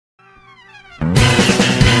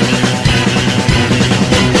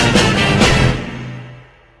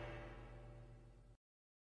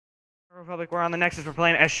Republic, we're on the Nexus, we're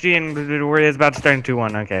playing SG, and it's about to start in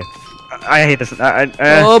 2-1, okay. I hate this.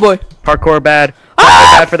 Oh boy. Parkour bad.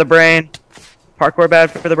 Parkour bad for the brain. Parkour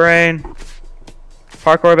bad for the brain.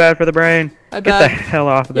 Parkour bad for the brain. Get the hell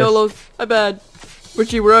off of this. YOLO's, I bad.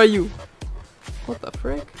 Richie, where are you? What the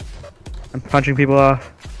frick? I'm punching people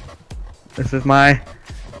off. This is my...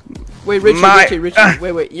 Wait, Richie,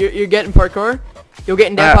 wait. You're getting parkour? You're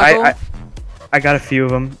getting that parkour? I got a few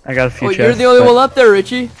of them. I got a few chests. You're the only one up there,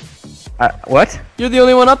 Richie. What? You're the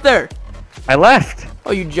only one up there. I left.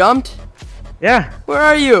 Oh, you jumped? Yeah. Where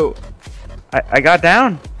are you? I got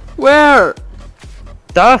down. Where?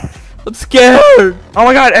 Stuff. I'm scared. Oh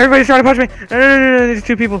my god, everybody's trying to punch me. No, these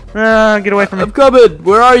two people. Get away from me. I'm coming.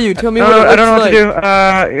 Where are you? Tell me what it looks like. I don't know what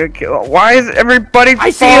to do. Why is everybody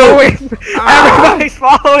following me? Everybody's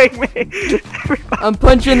following me. I'm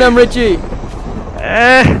punching them, Richie.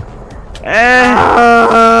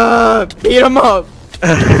 Beat him up.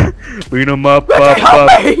 Beat him up,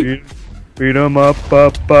 Richie, beat him up,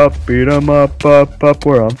 beat him up,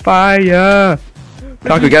 we're on fire.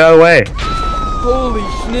 Terker, get out of the way. Holy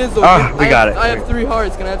schnizzle. Ah, we got it. I have 3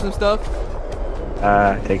 hearts. Can I have some stuff?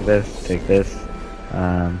 Take this, take that.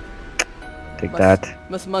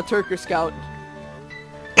 My Terker scout.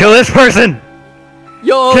 Kill this person!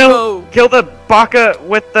 Yo! Kill the baka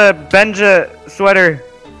with the Benja sweater.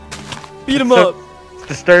 Beat him up. It's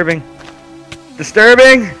disturbing.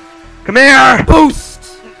 Disturbing! Come here! Boost!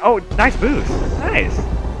 Oh, nice boost. Nice.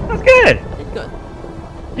 That's good. Good.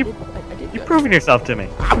 You're proving yourself to me.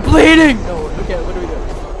 I'm bleeding! No, okay, what do we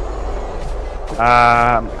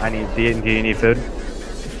do? do you need food?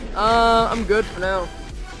 I'm good for now.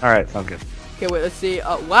 Alright, sounds good. Okay, wait, let's see.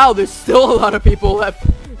 Wow, there's still a lot of people left.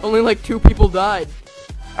 Only like 2 people died.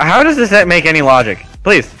 How does this make any logic?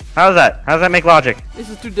 Please, how's that? How does that make logic? This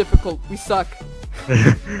is too difficult. We suck.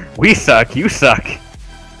 We suck, you suck.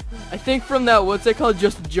 I think from that, what's it called,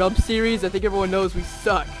 Just Jump series, I think everyone knows we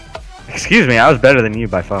suck. Excuse me, I was better than you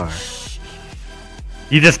by far.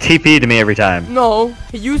 You just TP'd to me every time. No,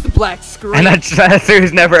 he used the black screen. And that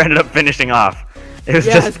series never ended up finishing off. It was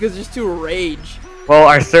it's because there's too rage. Well,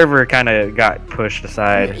 our server kind of got pushed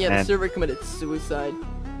aside. Yeah, the server committed suicide.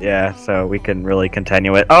 Yeah, so we couldn't really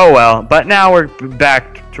continue it. Oh well, but now we're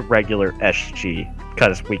back to regular SG.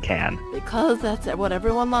 Because we can. Because that's what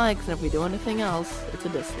everyone likes, and if we do anything else, it's a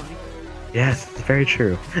dislike. Yes, it's very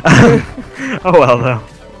true. Oh well, though.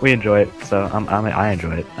 We enjoy it, so I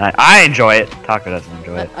enjoy it. I enjoy it. Terker doesn't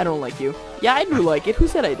enjoy it. I don't like you. Yeah, I do like it. Who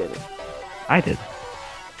said I didn't? I did.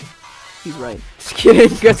 He's right. Just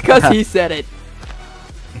kidding. Just because he said it.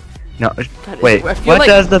 No, God, wait. What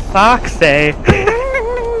does the fox say?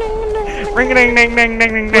 Ring ding ding ding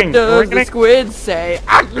ding ding ding. What does the squid say?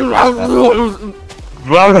 That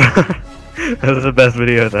was the best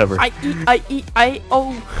videos ever. I eat,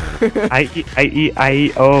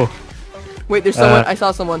 oh. Wait, there's someone. I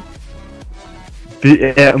saw someone.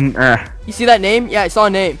 You see that name? Yeah, I saw a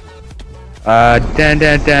name.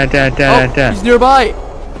 He's nearby.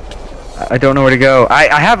 I don't know where to go.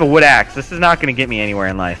 I have a wood axe. This is not gonna get me anywhere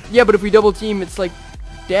in life. Yeah, but if we double team, it's like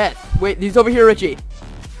death. Wait, he's over here, Richie.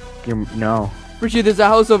 No. Richie, there's a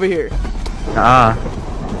house over here.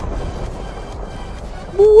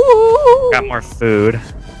 Got more food.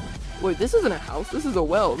 Wait, this isn't a house. This is a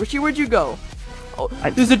well. Richie, where'd you go? Oh,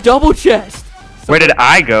 there's a double chest. Where did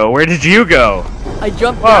I go? Where did you go? I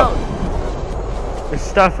jumped down. There's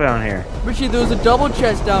stuff down here. Richie, there was a double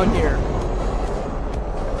chest down here.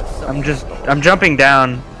 I'm jumping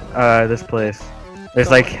down this place.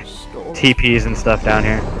 There's like TPs and stuff down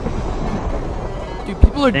here. Dude,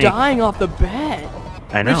 people are dying off the bed.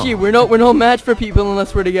 I know. Richie, we're no match for people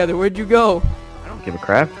unless we're together. Where'd you go? I don't give a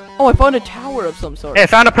crap. Oh, I found a tower of some sort. Hey, I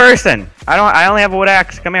found a person. I only have a wood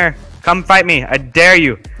axe. Come here. Come fight me. I dare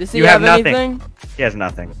you. Does he have nothing. Anything? He has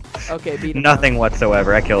nothing. Okay, beat him. Nothing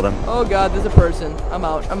whatsoever. I killed him. Oh god, there's a person. I'm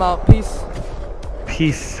out. Peace.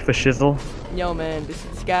 Peace for shizzle. Yo man, this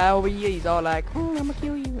guy over here, he's all like, I'm gonna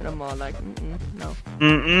kill you. And I'm all like, no.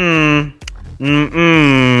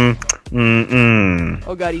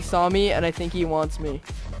 Oh god, he saw me and I think he wants me.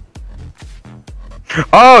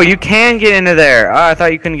 Oh, you can get into there. Oh, I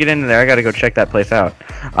thought you couldn't get into there. I gotta go check that place out.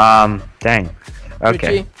 Dang.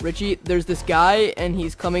 Okay. Richie, there's this guy and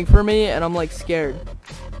he's coming for me and I'm like scared.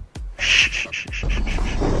 Shh.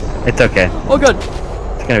 It's okay. Oh god.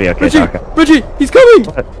 It's gonna be okay. Richie, he's coming.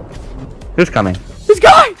 What? Who's coming? This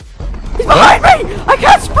guy. He's behind me. I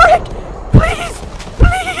can't sprint. Please.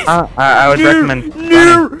 I would recommend.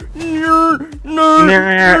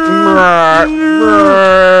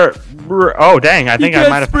 Oh dang! I think I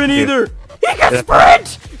might have sprint either. He can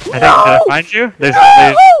sprint. Did I find you? I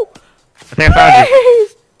think I found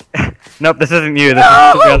you. Nope, this isn't you. This is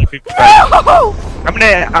the other people. No! I'm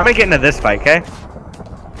gonna get into this fight, okay?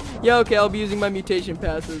 Yeah, okay, I'll be using my mutation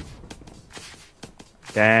passes.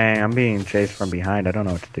 Dang, I'm being chased from behind. I don't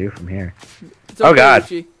know what to do from here. It's okay, Oh God.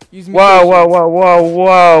 Richie. Use Whoa,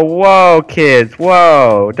 mutations. whoa, kids,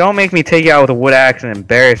 whoa. Don't make me take you out with a wood axe and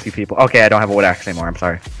embarrass you people. Okay, I don't have a wood axe anymore, I'm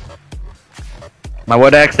sorry. My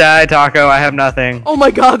wood axe died, Taco, I have nothing. Oh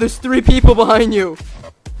my God, there's 3 people behind you.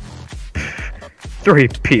 3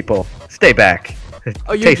 people. Stay back.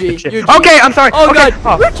 Oh, you're G. You're G. Okay, I'm sorry. Oh okay.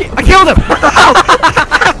 God, Richie. I killed him.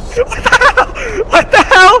 What the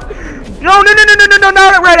hell? No,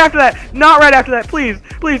 not right after that. Not right after that. Please,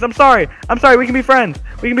 I'm sorry. We can be friends.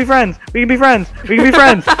 We can be friends. We can be friends. We can be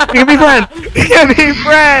friends. We can be friends. We can be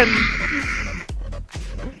friends.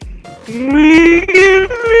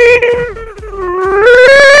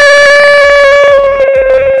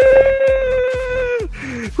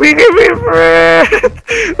 We can be friends.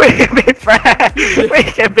 We can be friends. We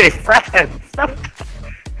can be friends.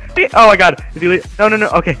 Oh my God! Did he leave? No.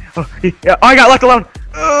 Okay. Oh, yeah. Oh, I got left alone.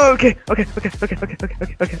 Oh, okay.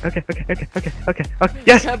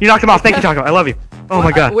 Yes, you knocked him off. Thank you, Taco. I love you. Oh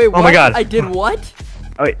my God. Wait, oh my God. I did what?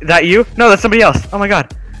 Oh, wait, that you? No, that's somebody else. Oh my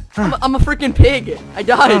God. I'm a freaking pig. I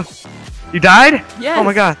died. You died? Yes. Oh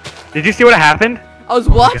my God. Did you see what happened? I was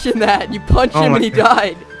watching that. You punched him and he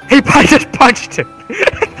died. I just punched him.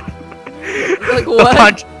 Like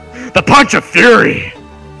what? The punch of fury.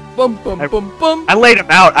 Bum. I laid him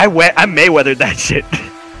out. I Mayweathered that shit.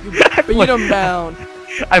 You beat him down.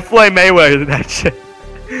 I Floyd Mayweathered that shit.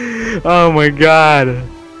 Oh my God.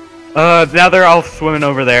 Now they're all swimming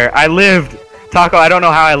over there. I lived. Taco, I don't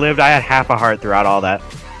know how I lived. I had half a heart throughout all that.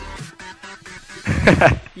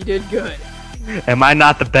 You did good. Am I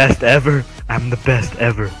not the best ever? I'm the best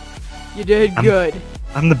ever. You did good.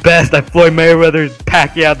 I'm the best. I Floyd Mayweather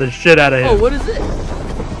Pacquiao the shit out of him. Oh, what is it?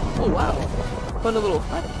 Oh wow. Fun little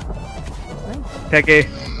hut. Nice.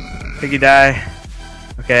 Piggy die.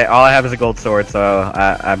 Okay, all I have is a gold sword, so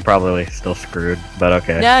I'm probably still screwed, but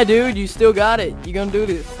okay. Nah, dude, you still got it. You gonna do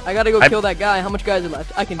this. I gotta go kill that guy. How much guys are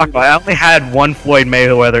left? I can do this. I only had 1 Floyd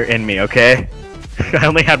Mayweather in me, okay? I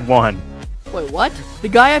only had 1. Wait, what? The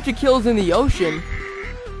guy I have to kill is in the ocean.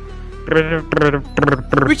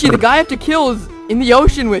 Richie, the guy I have to kill is in the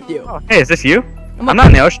ocean with you. Oh, hey, is this you? I'm not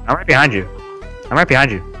in the ocean. I'm right behind you.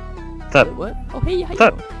 What's up? Wait, what? Oh, hey, how you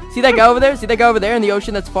What's doing? See that guy over there? See that guy over there in the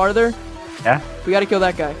ocean that's farther? Yeah? We gotta kill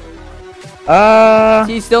that guy.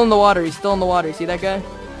 See, he's still in the water. He's still in the water. See that guy?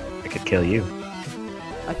 I could kill you.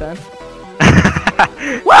 I found.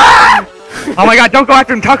 Oh my God, don't go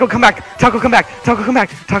after him. Taco, come back. Taco, come back.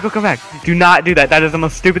 Do not do that. That is the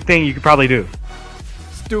most stupid thing you could probably do.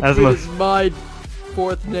 Stupid is my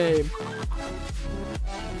 4th name.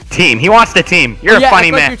 Team. He wants to team. You're a funny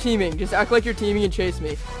act man. like you're teaming. Just act like you're teaming and chase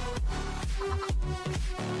me.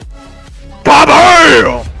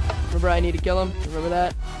 Bobby! Remember I need to kill him? Remember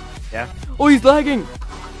that? Yeah. Oh, he's lagging!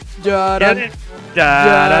 Da-dun.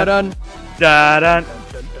 Da-dun. Da-dun.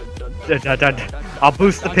 I'll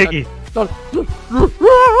boost the piggy. Don't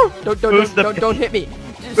hit me.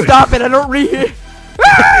 Stop it, I don't read.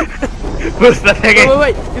 Boost the piggy.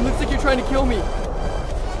 Wait. It looks like you're trying to kill me.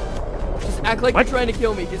 Just act like you're trying to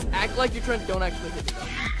kill me. Just act like you're trying to... Don't actually hit me.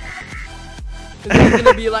 Because he's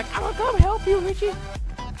gonna be like, I'm gonna come help you, Richie.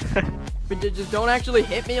 But just don't actually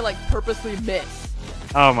hit me, like purposely miss.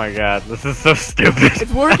 Oh my God, this is so stupid.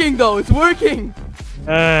 It's working though, it's working.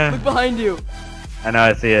 Look behind you. I know,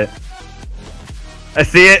 I see it.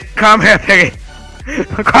 Come here, piggy.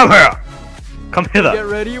 Come here. Come hither. Get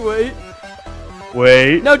ready, wait.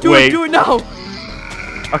 No, do it now.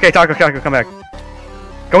 Okay, Taco, come back.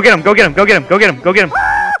 Go get him.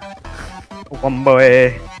 One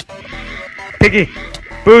boy. Piggy,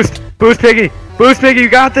 boost, Piggy, you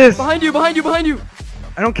got this. Behind you. I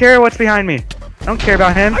don't care what's behind me. I don't care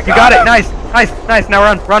about him. You got it. Nice. Now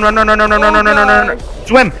run.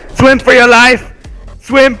 Swim for your life.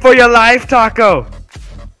 Taco.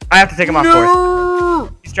 I have to take him off course.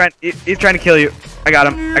 He's trying to kill you. I got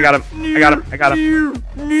him.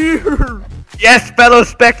 Yes, fellow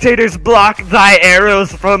spectators, block thy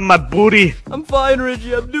arrows from my booty. I'm fine,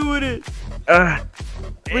 Richie. I'm doing it.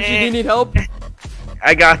 Richie, do you need help?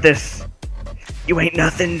 I got this. You ain't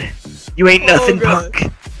nothing,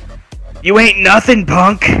 punk. You ain't nothing,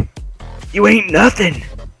 punk.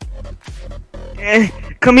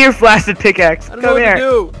 Come here, flaccid pickaxe. I don't know what to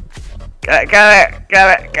do. Got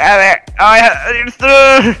it. Oh,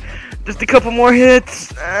 yeah, just a couple more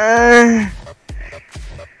hits.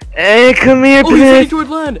 Hey, come here, Oh, he's heading bitch. toward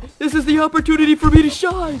land. This is the opportunity for me to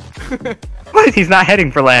shine. What? He's not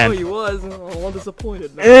heading for Oh, land. he was. Oh, I'm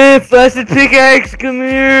disappointed. Man. Eh, flaccid pickaxe, come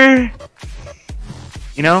here.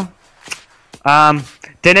 You know? Oh,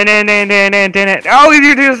 you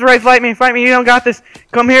do this right. Fight me. You don't got this.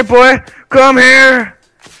 Come here, boy. Come here.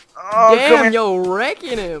 Oh, come Damn, here. yo,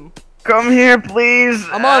 wrecking him. Come here, please.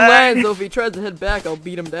 I'm on land, so if he tries to head back, I'll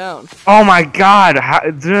beat him down. Oh my God.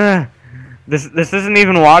 This isn't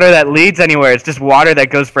even water that leads anywhere. It's just water that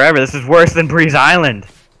goes forever. This is worse than Breeze Island.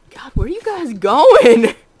 God, where are you guys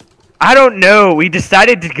going? I don't know. We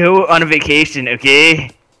decided to go on a vacation,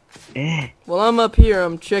 okay? Well, I'm up here.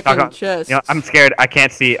 I'm checking chests. You know, I'm scared. I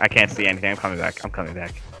can't see anything. I'm coming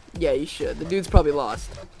back. Yeah, you should. The dude's probably lost.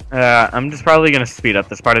 I'm just probably gonna speed up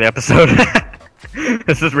this part of the episode.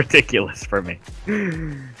 This is ridiculous for me.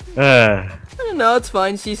 No, it's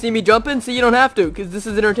fine. See me jumping? See, you don't have to, because this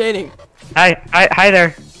is entertaining. Hi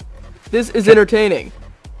there. This is entertaining.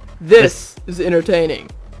 This is entertaining.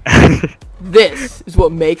 This is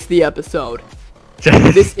what makes the episode.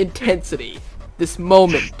 This intensity. This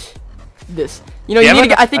moment. This. You know,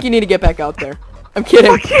 I think you need to get back out there. I'm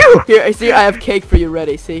kidding. Fuck you. Here, I see. I have cake for you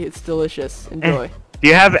ready. See, it's delicious. Enjoy. Do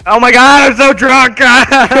you have? Oh my God, I'm so drunk.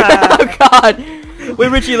 Oh God. Wait,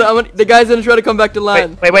 Richie, the guy's gonna try to come back to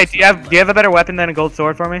land. Wait. Do you have a better weapon than a gold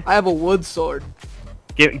sword for me? I have a wood sword.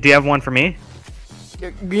 Do you have one for me?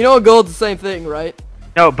 You know, a gold's the same thing, right?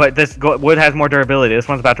 No, but this wood has more durability. This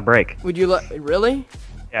one's about to break. Would you like? Really?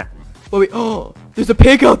 Yeah. Wait. Oh, there's a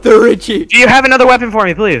pig out there, Richie. Do you have another weapon for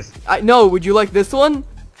me, please? No. Would you like this one?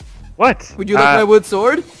 What? Would you like my wood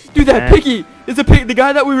sword? Dude, that piggy is a pig. The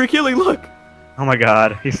guy that we were killing. Look. Oh my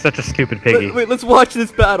God, he's such a stupid piggy. Wait, let's watch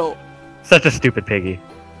this battle. Such a stupid piggy.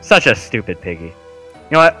 Such a stupid piggy. You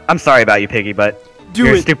know what? I'm sorry about you, piggy, but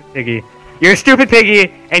you're a stupid piggy. You're a stupid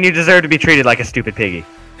piggy, and you deserve to be treated like a stupid piggy.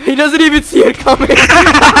 He doesn't even see it coming.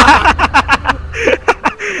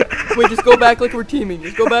 Wait, just go back like we're teaming.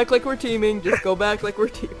 Just go back like we're teaming. Just go back like we're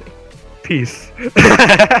teaming. Peace.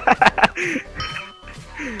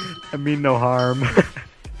 I mean no harm.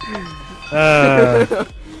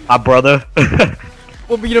 My brother.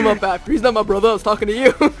 We'll beat him up after. He's not my brother. I was talking to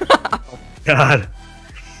you. God.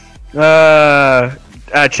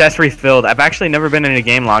 Chest refilled. I've actually never been in a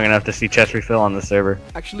game long enough to see chest refill on the server.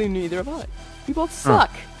 Actually, neither have I. We both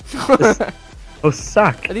suck. Oh,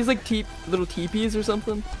 suck. Are these like little teepees or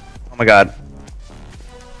something? Oh my God.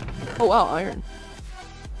 Oh wow, iron.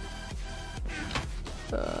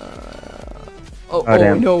 Oh,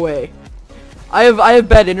 damn. No way. I have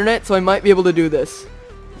bad internet, so I might be able to do this.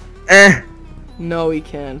 No, he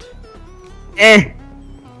can't.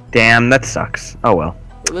 Damn, that sucks. Oh well.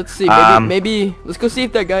 Let's see. Maybe let's go see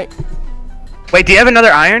if that guy. Wait, do you have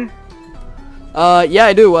another iron? Yeah,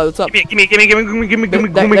 I do. What's up? Give me.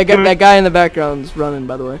 That guy in the background's running,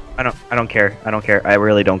 by the way. I don't care. I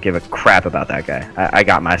really don't give a crap about that guy. I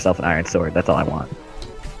got myself an iron sword. That's all I want.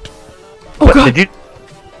 Oh what, God! did you?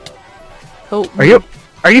 Oh.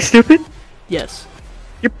 Are you stupid? Yes.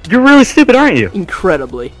 You're really stupid, aren't you?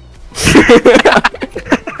 Incredibly.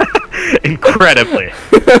 Incredibly.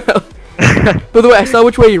 By the way, I saw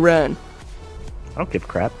which way he ran. I don't give a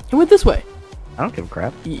crap. He went this way. I don't give a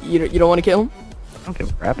crap. You don't want to kill him? I don't give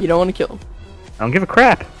a crap. You don't want to kill him? I don't give a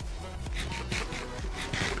crap.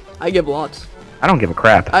 I give lots. I don't give a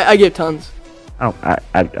crap. I give tons.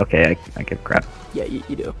 Okay, I give a crap. Yeah,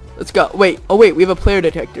 you do. Let's go. Wait. Oh wait, we have a player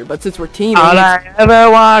detector, but since we're teaming. All I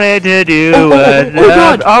ever wanted to do was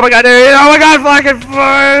God. Oh my God! Oh my God! Fucking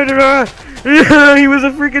fire! He was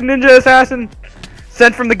a freaking ninja assassin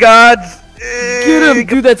sent from the gods. Get him,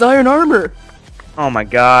 dude! That's iron armor. Oh my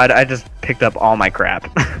God! I just picked up all my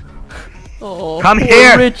crap. Oh, come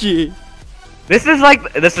here, Richie. This is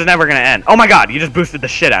never gonna end. Oh my God! You just boosted the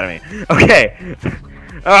shit out of me. Okay.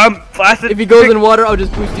 Flaccid. If he goes in water, I'll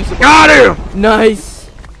just boost you some. Got him. Nice.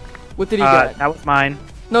 What did he get? That was mine.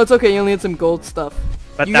 No, it's okay. You only had some gold stuff.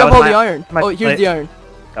 But you that have was all the iron. my Oh, here's plate. the iron.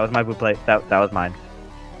 That was my blue plate. That was mine.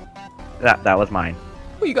 That was mine.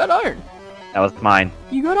 Oh, you got iron. That was mine.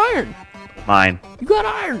 You got iron. Mine. You got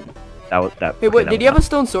iron. That. Hey, okay, wait. that Did he have a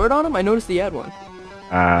stone sword on him? I noticed he had one.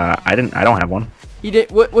 I don't have one. He did.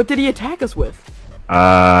 What did he attack us with?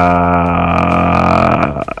 I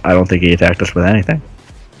don't think he attacked us with anything.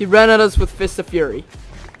 He ran at us with Fist of Fury.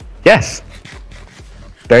 Yes.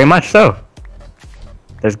 Very much so.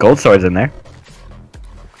 There's gold swords in there.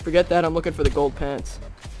 Forget that. I'm looking for the gold pants.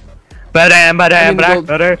 Badam, badam, black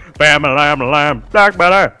butter, bam, lamb, lamb, black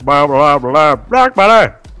butter, bam, lamb, lamb, black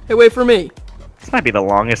butter. Hey, wait for me. This might be the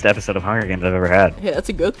longest episode of Hunger Games I've ever had. Yeah, that's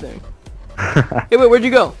a good thing. Hey, wait, where'd you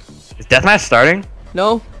go? Is deathmatch starting?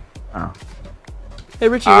 No. Oh. Hey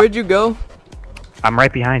Richie, where'd you go? I'm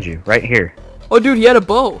right behind you, right here. Oh dude, he had a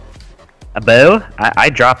bow. A bow? I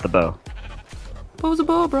dropped the bow. Bow's a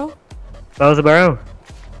bow, bro. Bow's a bow.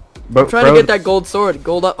 I'm trying to get that gold sword.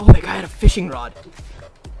 Gold up. Oh, that guy had a fishing rod.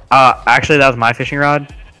 Actually, that was my fishing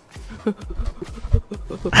rod.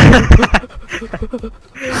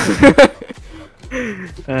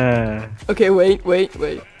 Okay, wait.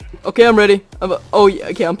 Okay, I'm ready. Oh yeah,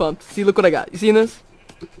 okay, I'm pumped. See, look what I got. You seen this?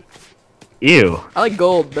 Ew. I like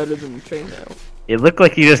gold better than chainmail. It looked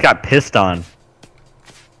like you just got pissed on.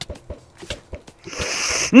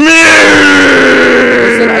 Listen,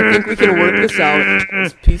 I think we can work this out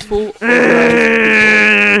as peaceful,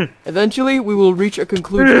 organized people. Eventually, we will reach a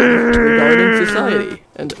conclusion regarding society.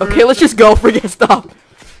 And okay, let's just go. Forget stop.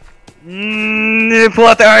 Pull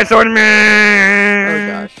out the iron sword. Oh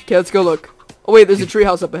gosh. Okay, let's go look. Oh wait, there's a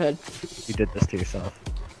treehouse up ahead. You did this to yourself.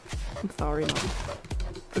 I'm sorry, Mom.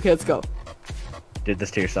 Okay, let's go. You did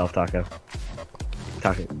this to yourself, Taco.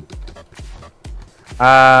 Taco.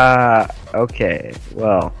 Okay.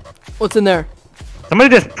 Well. What's in there?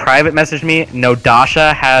 Somebody just private messaged me. No,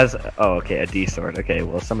 Dasha has. Oh, okay, a D sword. Okay,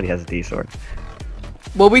 well, somebody has a D sword.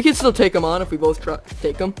 Well, we can still take them on if we both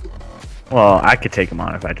take them. Well, I could take him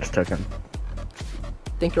on if I just took him.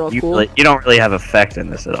 Think you're all cool? You don't really have effect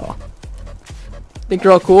in this at all. Think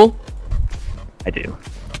you're all cool? I do.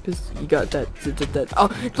 Cause you got that. Oh,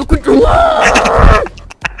 look what you're.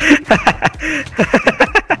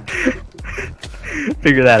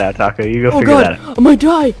 Figure that out, Taco. You go figure that out. I might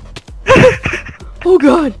die. Oh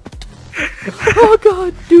god. Oh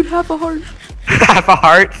god, dude, half a heart. Half a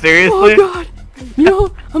heart? Seriously? Oh god. You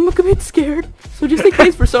know, I'm a bit scared. So just in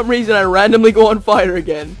case for some reason I randomly go on fire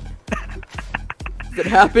again. It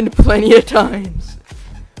happened plenty of times.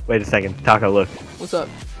 Wait a second. Taco, look. What's up?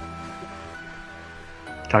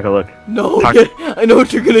 Taco, look. No, I know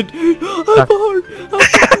what you're gonna do. Half a heart.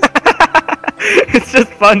 It's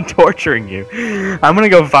just fun torturing you. I'm gonna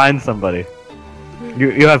go find somebody.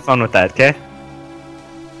 You have fun with that, okay?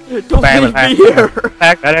 Don't leave me here.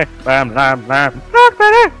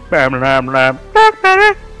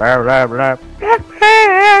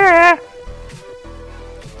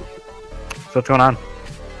 So what's going on?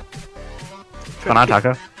 What's going on,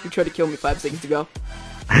 Taco? You tried to kill me 5 seconds ago.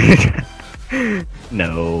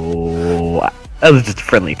 No, that was just a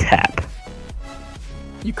friendly tap.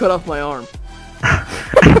 You cut off my arm.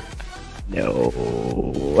 No.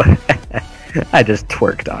 I just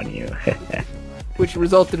twerked on you. Which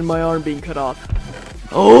resulted in my arm being cut off.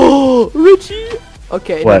 Oh, Richie!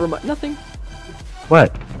 Okay, what? never mind. Nothing.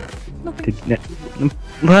 What? Nothing.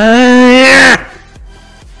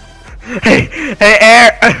 Hey,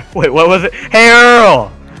 Earl! Wait, what was it? Hey,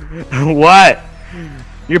 Earl! What?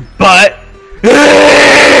 Your butt?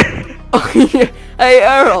 Oh, yeah. Hey,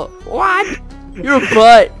 Earl! What? Your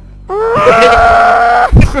butt!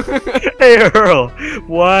 Hey, Earl!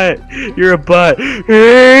 What? You're a butt.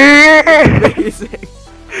 Amazing.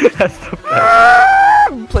 That's the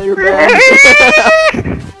best. Play your band.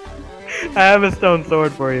 I have a stone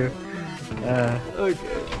sword for you. Okay.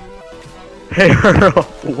 Hey, Earl!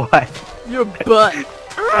 What? Your butt.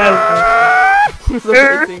 It's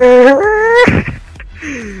amazing.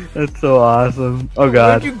 That's so awesome. Oh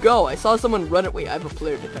god. Where'd you go? I saw someone run it. Wait, I have a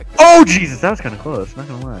player detector. Oh Jesus, that was kind of close. Not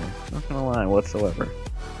gonna lie. Not gonna lie whatsoever.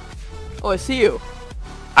 Oh, I see you.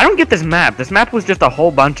 I don't get this map. This map was just a whole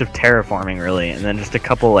bunch of terraforming, really, and then just a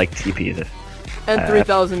couple like TPs. And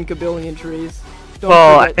 3,000 kabillion trees. Don't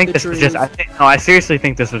well, I forget think the this was trees. just. I seriously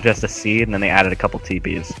think this was just a seed, and then they added a couple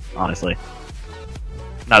TPs. Honestly,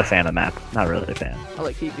 not a fan of the map. Not really a fan. I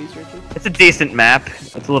like TPs, Richie. It's a decent map.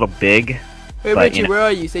 It's a little big. Hey, but, Richie, you know, where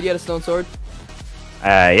are you? You said you had a stone sword?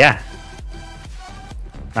 Yeah.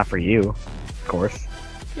 Not for you, of course.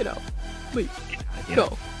 Get out. Please. Yeah.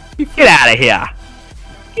 Go. Get out of here!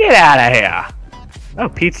 Get out of here! Oh,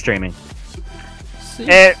 Pete's streaming. See?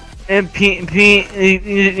 Pete,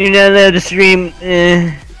 you're not allowed to stream.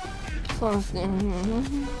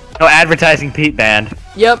 No advertising, Pete banned.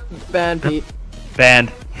 Yep, banned, Pete.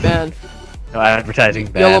 Banned. Banned. No advertising,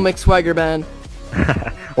 banned. Yellow McSwagger banned.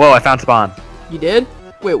 Whoa, I found spawn. You did?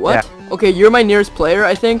 Wait, what? Yeah. Okay, you're my nearest player,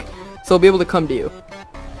 I think, so I'll be able to come to you.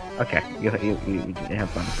 Okay, you have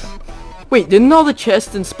fun. Wait, didn't all the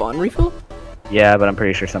chests and spawn refill? Yeah, but I'm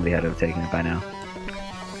pretty sure somebody had to have taken it by now.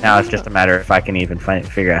 Now it's just a matter if I can even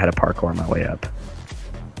figure out how to parkour my way up.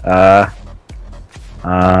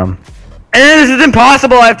 And this is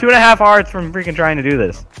impossible! I have 2.5 hearts from freaking trying to do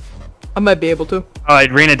this. I might be able to. Oh,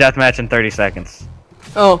 arena deathmatch in 30 seconds.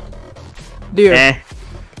 Oh. Dear. Eh.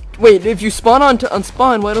 Wait, if you spawn on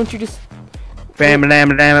spawn, why don't you just... Bam, bam,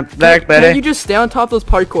 bam, Can't you just stay on top of those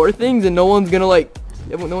parkour things and no one's gonna, like,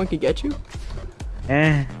 No one can get you?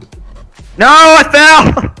 Eh. No, I fell!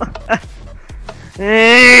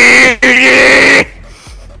 Hey,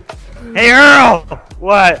 Earl!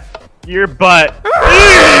 What? Your butt.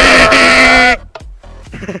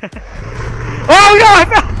 Oh no, I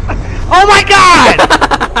fell! Oh my god!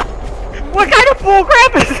 What kind of bull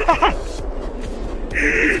crap is that?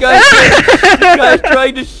 This guy's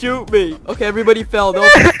trying to shoot me. Okay, everybody fell. Don't.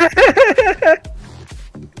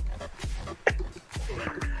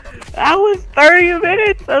 That was 30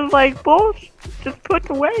 minutes of like bullshit just put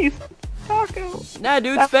to waste. Taco. Nah,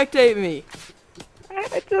 dude, spectate me.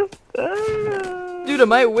 I just. Dude, I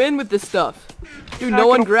might win with this stuff. Dude, no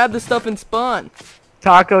one grabbed the stuff and spawn.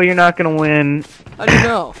 Taco, you're not gonna win. How do you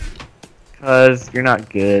know? Cause you're not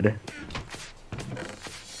good.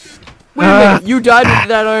 Wait a minute, you died with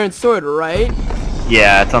that iron sword, right?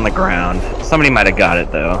 Yeah, it's on the ground. Somebody might have got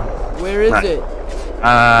it though. Where is it?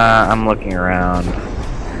 I'm looking around.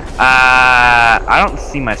 I don't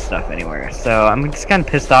see my stuff anywhere, so I'm just kind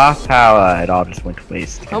of pissed off how it all just went to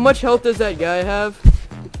waste. How much health does that guy have?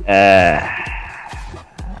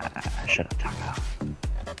 Shut up, Taco.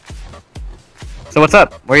 So what's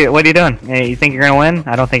up? What are you doing? You think you're gonna win?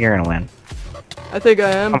 I don't think you're gonna win. I think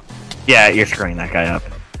I am. Yeah, you're screwing that guy up.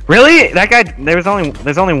 Really? That guy? There's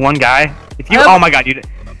only one guy. If you, oh my God, you.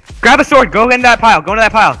 Grab a sword. Go into that pile. Go into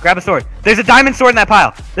that pile. Grab a sword. There's a diamond sword in that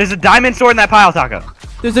pile. There's a diamond sword in that pile, Taco.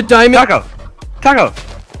 There's a diamond. Taco.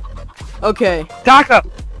 Okay. Taco.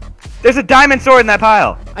 There's a diamond sword in that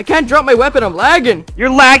pile. I can't drop my weapon. I'm lagging. You're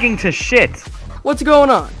lagging to shit. What's going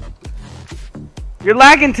on? You're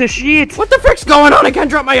lagging to shit. What the frick's going on? I can't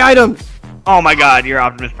drop my items. Oh my God, you're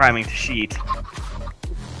Optimus Priming to sheet.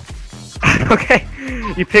 Okay,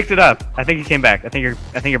 you picked it up. I think you came back. I think you're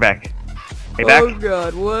back. Are you back? Oh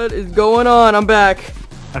God, what is going on? I'm back.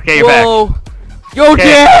 Okay, you're back. Yo, okay.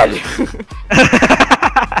 Dad!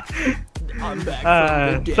 I'm back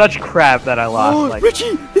from the dead. Such crap that I lost. Oh, like...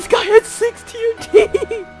 Richie, this guy had 6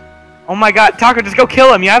 TNT. Oh my God, Taco, just go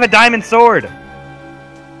kill him. You have a diamond sword.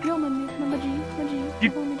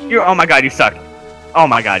 You. Oh my God, you suck. Oh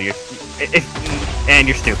my God, and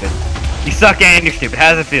you're stupid. You suck and you're stupid.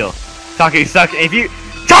 How does it feel? Taco, you suck. If you,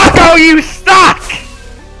 Taco, you suck.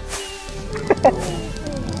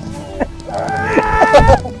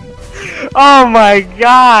 Oh my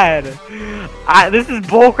God. This is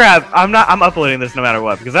bullcrap. I'm uploading this no matter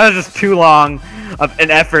what because that is just too long of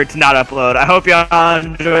an effort to not upload. I hope y'all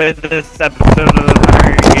enjoyed this episode of the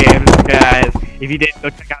Hunger Games, guys. If you did, go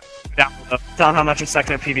check out down below. Tell them how much you suck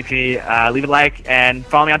at PvP. Leave a like and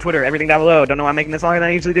follow me on Twitter. Everything down below. Don't know why I'm making this longer than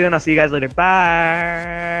I usually do, and I'll see you guys later.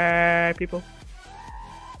 Bye, people.